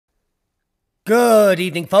Good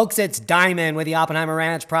evening, folks. It's Diamond with the Oppenheimer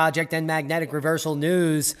Ranch Project and Magnetic Reversal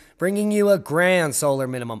News, bringing you a grand solar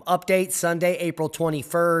minimum update Sunday, April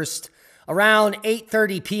 21st, around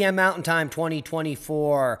 8:30 p.m. Mountain Time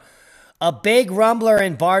 2024. A big rumbler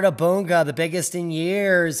in Bunga, the biggest in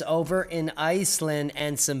years, over in Iceland,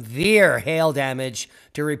 and severe hail damage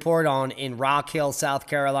to report on in Rock Hill, South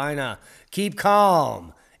Carolina. Keep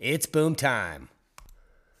calm. It's boom time.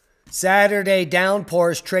 Saturday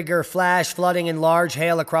downpours trigger flash flooding and large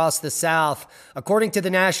hail across the South. According to the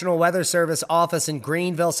National Weather Service office in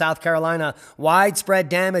Greenville, South Carolina, widespread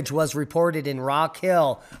damage was reported in Rock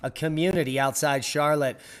Hill, a community outside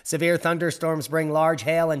Charlotte. Severe thunderstorms bring large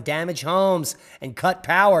hail and damage homes and cut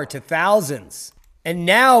power to thousands. And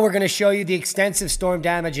now we're going to show you the extensive storm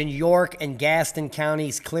damage in York and Gaston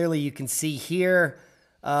counties. Clearly you can see here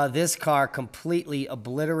this car completely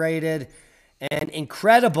obliterated. And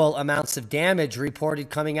incredible amounts of damage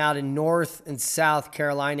reported coming out in North and South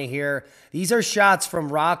Carolina here. These are shots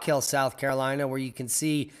from Rock Hill, South Carolina, where you can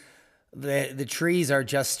see the trees are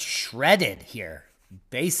just shredded here,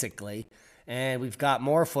 basically. And we've got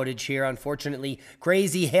more footage here. Unfortunately,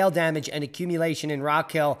 crazy hail damage and accumulation in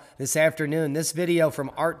Rock Hill this afternoon. This video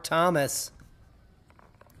from Art Thomas.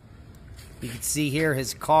 You can see here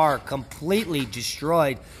his car completely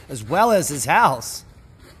destroyed, as well as his house.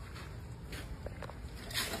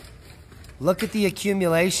 Look at the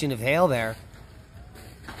accumulation of hail there.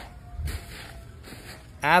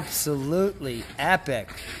 Absolutely epic.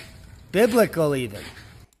 Biblical even.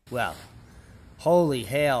 Well, holy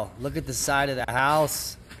hail. Look at the side of the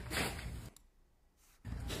house.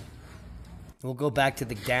 We'll go back to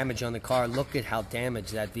the damage on the car. Look at how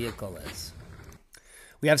damaged that vehicle is.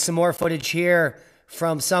 We have some more footage here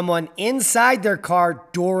from someone inside their car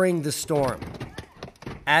during the storm,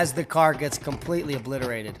 as the car gets completely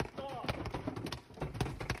obliterated.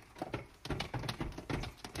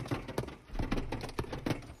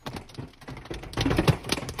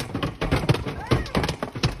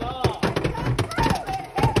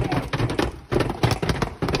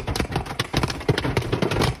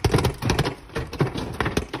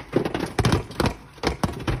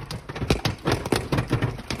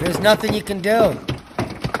 There's nothing you can do.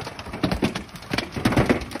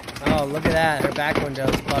 Oh, look at that. Her back window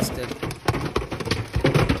is busted.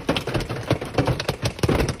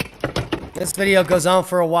 This video goes on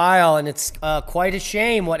for a while, and it's quite a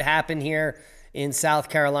shame what happened here in South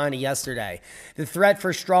Carolina yesterday. The threat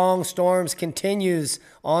for strong storms continues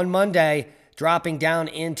on Monday, dropping down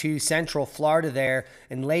into central Florida there.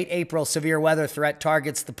 In late April, severe weather threat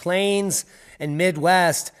targets the plains and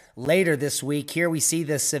Midwest later this week. Here we see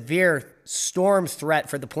the severe storm threat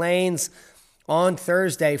for the plains on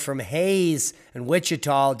Thursday from Hayes and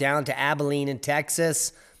Wichita down to Abilene in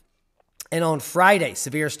Texas. And on Friday,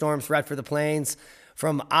 severe storm threat for the plains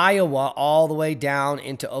from Iowa all the way down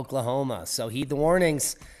into Oklahoma. So heed the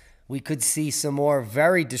warnings. We could see some more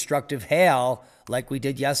very destructive hail like we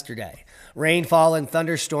did yesterday. Rainfall and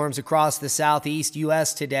thunderstorms across the southeast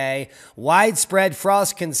U.S. today. Widespread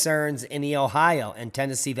frost concerns in the Ohio and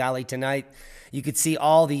Tennessee Valley tonight. You could see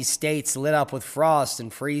all these states lit up with frost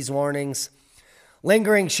and freeze warnings.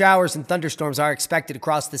 Lingering showers and thunderstorms are expected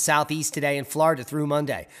across the southeast today and Florida through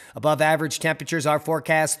Monday. Above average temperatures are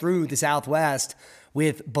forecast through the southwest,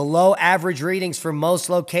 with below average readings for most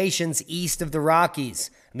locations east of the Rockies.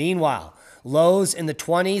 Meanwhile, lows in the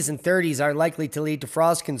 20s and 30s are likely to lead to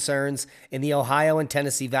frost concerns in the Ohio and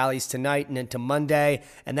Tennessee valleys tonight and into Monday.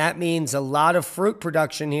 And that means a lot of fruit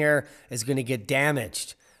production here is going to get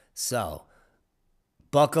damaged. So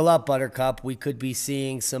buckle up, Buttercup. We could be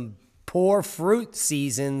seeing some poor fruit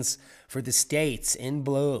seasons for the states in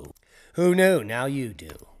blue. Who knew? Now you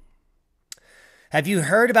do. Have you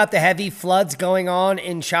heard about the heavy floods going on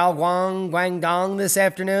in Shaoguang, Guangdong this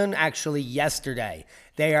afternoon? Actually, yesterday.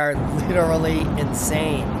 They are literally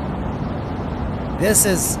insane. This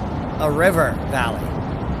is a river valley.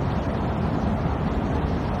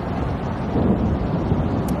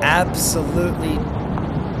 Absolutely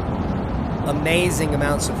amazing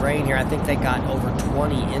amounts of rain here. I think they got over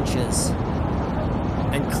 20 inches.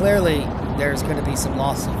 And clearly, there's going to be some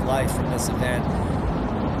loss of life from this event.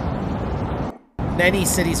 Many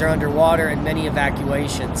cities are underwater and many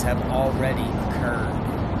evacuations have already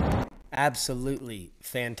occurred. Absolutely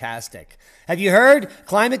fantastic. Have you heard?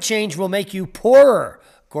 Climate change will make you poorer,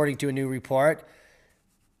 according to a new report.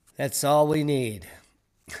 That's all we need.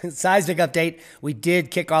 Seismic update. We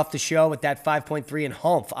did kick off the show with that 5.3 in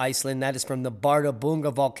Humph, Iceland. That is from the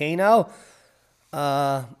Bunga volcano.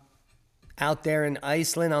 Out there in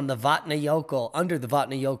Iceland on the Vatnajökull, under the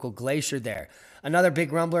Vatnajökull glacier there. Another big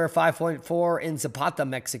rumbler, 5.4 in Zapata,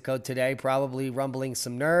 Mexico today, probably rumbling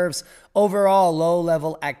some nerves. Overall,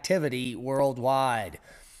 low-level activity worldwide.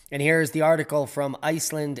 And here's the article from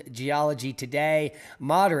Iceland Geology Today.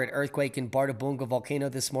 Moderate earthquake in Bardabunga volcano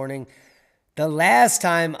this morning. The last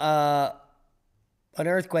time an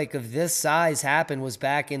earthquake of this size happened was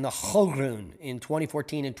back in the Hogrun in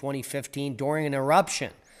 2014 and 2015 during an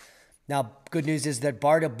eruption. Now, good news is that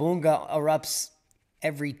Bardabunga erupts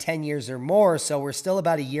every 10 years or more, so we're still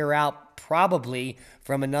about a year out, probably,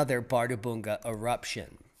 from another Bardabunga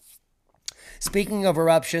eruption. Speaking of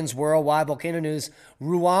eruptions, worldwide volcano news,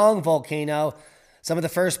 Ruang volcano, some of the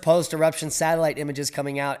first post-eruption satellite images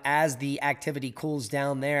coming out as the activity cools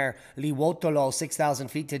down there. Liwotolo, 6,000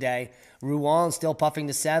 feet today. Ruang still puffing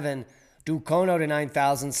to 7. Dukono to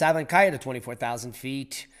 9,000. Sabancaya to 24,000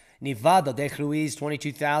 feet. Nevado de Ruiz,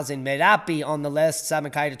 22,000. Merapi on the list.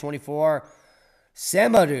 Sabancaya to 24.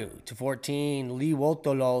 Semaru to 14.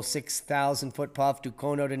 Liwotolo, 6,000 foot puff.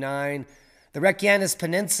 Dukono to 9. The Reykjanes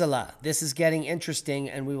Peninsula. This is getting interesting,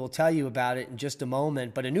 and we will tell you about it in just a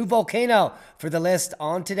moment. But a new volcano for the list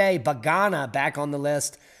on today. Bagana back on the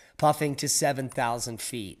list, puffing to 7,000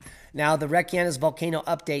 feet. Now, the Reykjanes volcano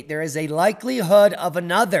update. There is a likelihood of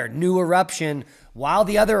another new eruption while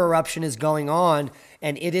the other eruption is going on,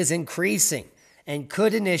 and it is increasing and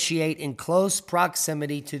could initiate in close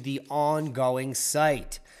proximity to the ongoing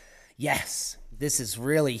site. Yes, this is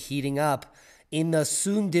really heating up. In the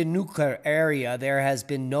Sundinukur area, there has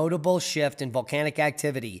been notable shift in volcanic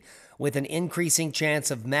activity with an increasing chance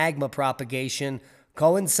of magma propagation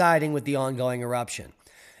coinciding with the ongoing eruption.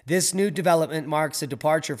 This new development marks a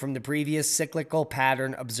departure from the previous cyclical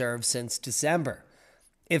pattern observed since December.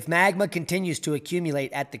 If magma continues to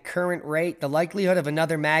accumulate at the current rate, the likelihood of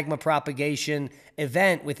another magma propagation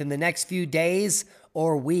event within the next few days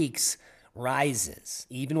or weeks rises,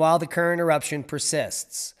 even while the current eruption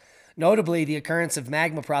persists. Notably, the occurrence of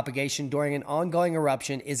magma propagation during an ongoing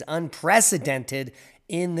eruption is unprecedented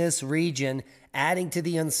in this region, adding to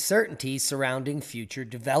the uncertainty surrounding future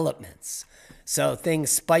developments. So things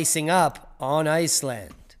spicing up on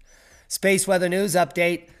Iceland. Space weather news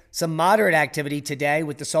update. Some moderate activity today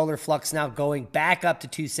with the solar flux now going back up to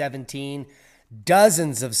 217.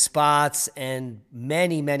 Dozens of spots and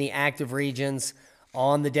many, many active regions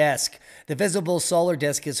on the disk. The visible solar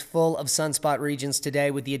disk is full of sunspot regions today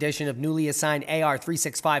with the addition of newly assigned AR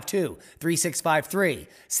 3652, 3653,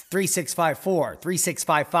 3654,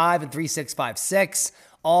 3655, and 3656,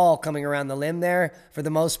 all coming around the limb there for the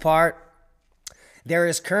most part. There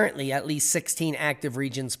is currently at least 16 active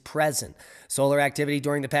regions present. Solar activity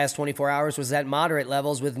during the past 24 hours was at moderate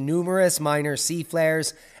levels with numerous minor C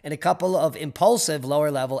flares and a couple of impulsive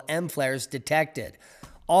lower-level M flares detected.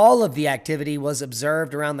 All of the activity was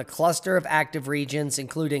observed around the cluster of active regions,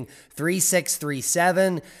 including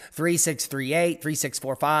 3637, 3638,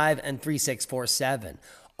 3645, and 3647.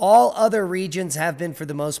 All other regions have been, for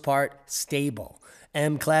the most part, stable.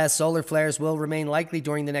 M-class solar flares will remain likely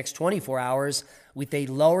during the next 24 hours, with a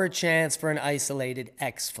lower chance for an isolated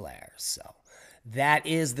X-flare. So that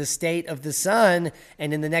is the state of the sun,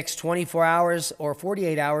 and in the next 24 hours or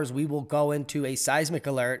 48 hours, we will go into a seismic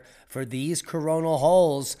alert for these coronal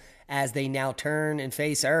holes as they now turn and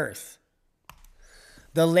face Earth.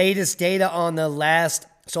 The latest data on the last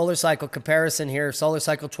solar cycle comparison here, solar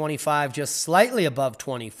cycle 25 just slightly above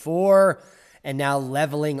 24 and now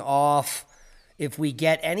leveling off. If we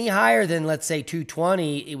get any higher than, let's say,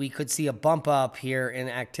 220, we could see a bump up here in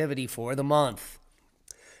activity for the month.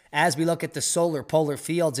 As we look at the solar polar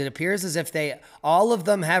fields, it appears as if all of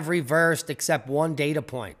them have reversed except one data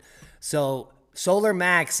point. So solar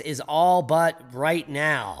max is all but right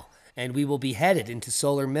now, and we will be headed into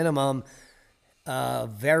solar minimum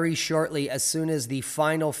very shortly as soon as the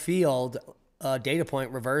final field data point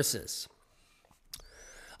reverses.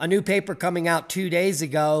 A new paper coming out 2 days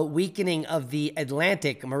ago, weakening of the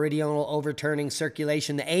Atlantic meridional overturning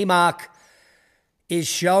circulation, the AMOC, is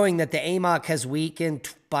showing that the AMOC has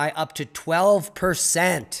weakened by up to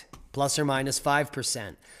 12%, plus or minus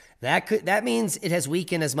 5%. That means it has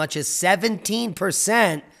weakened as much as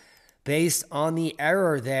 17% based on the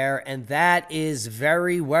error there, and that is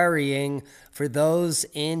very worrying for those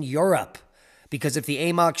in Europe. Because if the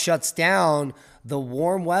AMOC shuts down, the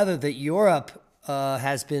warm weather that Europe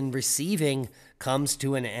has been receiving comes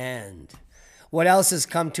to an end. What else has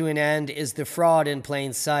come to an end is the fraud in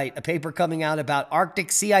plain sight. A paper coming out about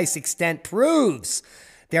Arctic sea ice extent proves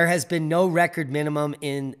there has been no record minimum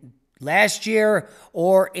in last year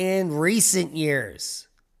or in recent years.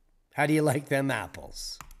 How do you like them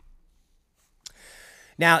apples?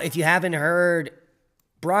 Now, if you haven't heard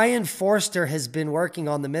Brian Forster has been working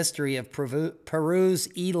on the mystery of Peru's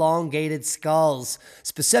elongated skulls,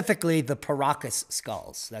 specifically the Paracus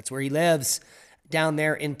skulls. That's where he lives, down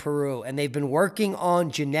there in Peru. And they've been working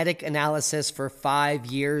on genetic analysis for 5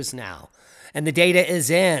 years now. And the data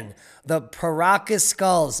is in. The Paracus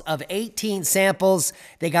skulls, of 18 samples,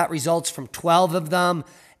 they got results from 12 of them,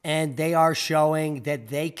 and they are showing that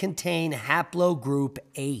they contain haplogroup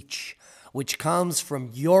H, which comes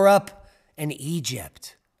from Europe and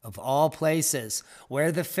Egypt, of all places,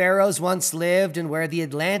 where the pharaohs once lived and where the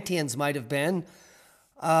Atlanteans might have been.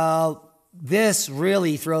 This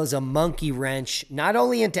really throws a monkey wrench, not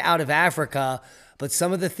only into out of Africa, but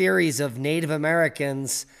some of the theories of Native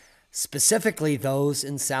Americans, specifically those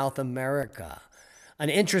in South America. An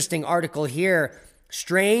interesting article here.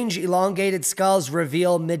 Strange elongated skulls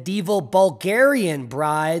reveal medieval Bulgarian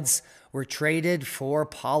brides were traded for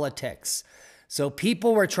politics. So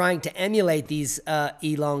people were trying to emulate these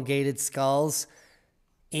elongated skulls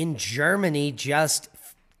in Germany just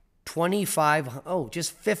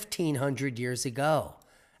 1,500 years ago.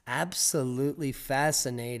 Absolutely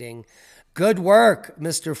fascinating. Good work,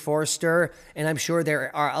 Mr. Forster, and I'm sure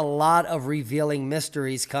there are a lot of revealing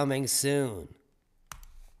mysteries coming soon.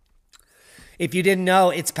 If you didn't know,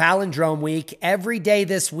 it's Palindrome Week. Every day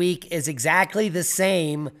this week is exactly the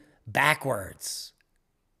same backwards.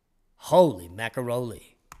 Holy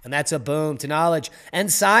macaroni. And that's a boom to knowledge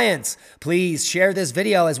and science. Please share this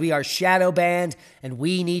video as we are shadow banned and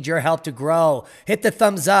we need your help to grow. Hit the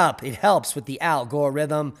thumbs up. It helps with the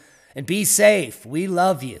algorithm. And be safe. We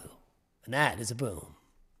love you. And that is a boom.